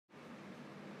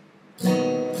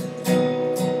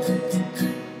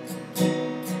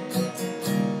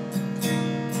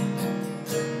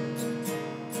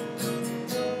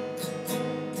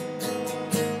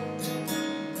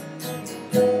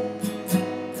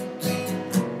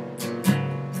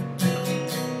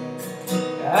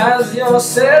As you're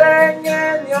sitting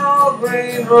in your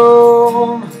green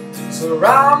room,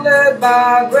 surrounded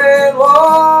by green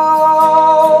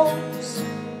walls,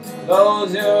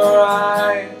 close your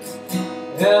eyes,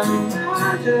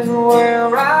 imagine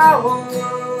where I was.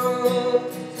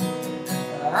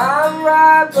 I'm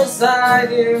right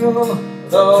beside you,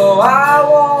 though I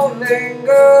won't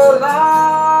linger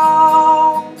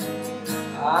long.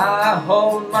 I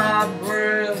hold my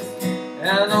breath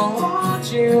and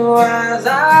watch you as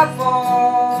I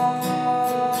fall.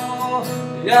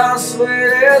 Your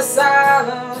sweetest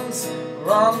silence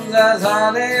runs as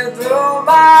honey through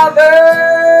my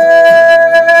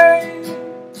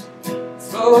veins,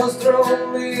 flows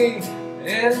through me,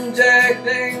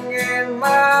 injecting in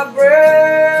my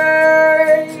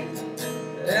brain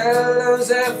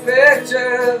elusive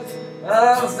pictures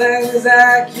of things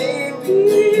that keep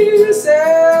me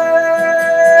sane,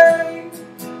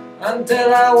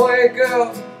 until I wake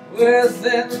up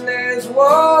within these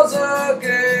walls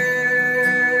again.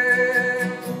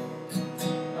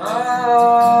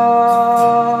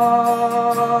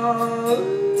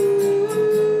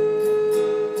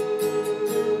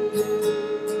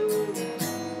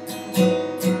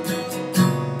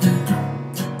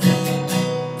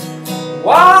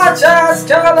 Watch as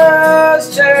colors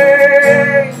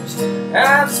change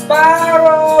and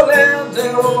spiral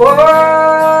into one,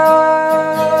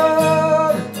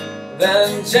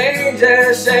 then change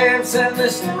their shapes in the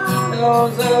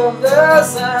shadows of the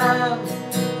sun.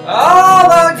 All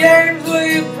the games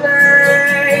we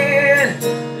played,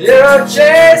 you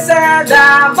chase and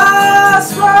I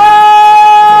must run.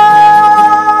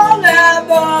 At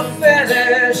the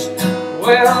finish,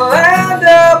 we'll end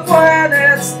up when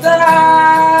it's done.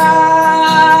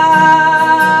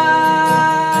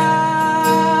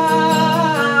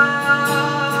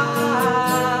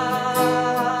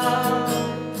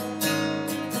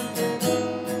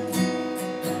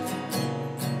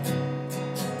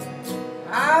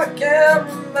 I can't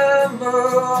remember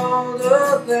all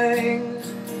the things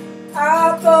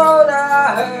I thought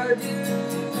I heard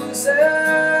you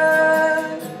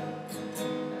say,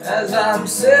 as I'm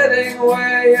sitting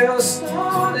where you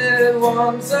started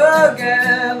once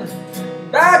again,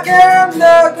 back in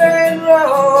the green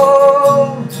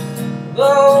room.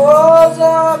 The walls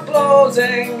are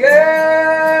closing in,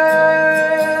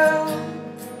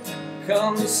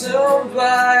 consumed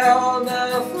by all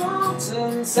the thoughts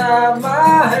inside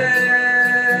my head.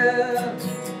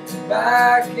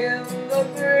 Back in the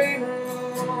green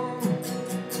room,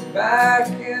 back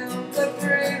in the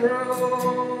green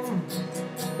room,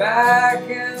 back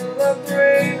in the green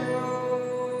room.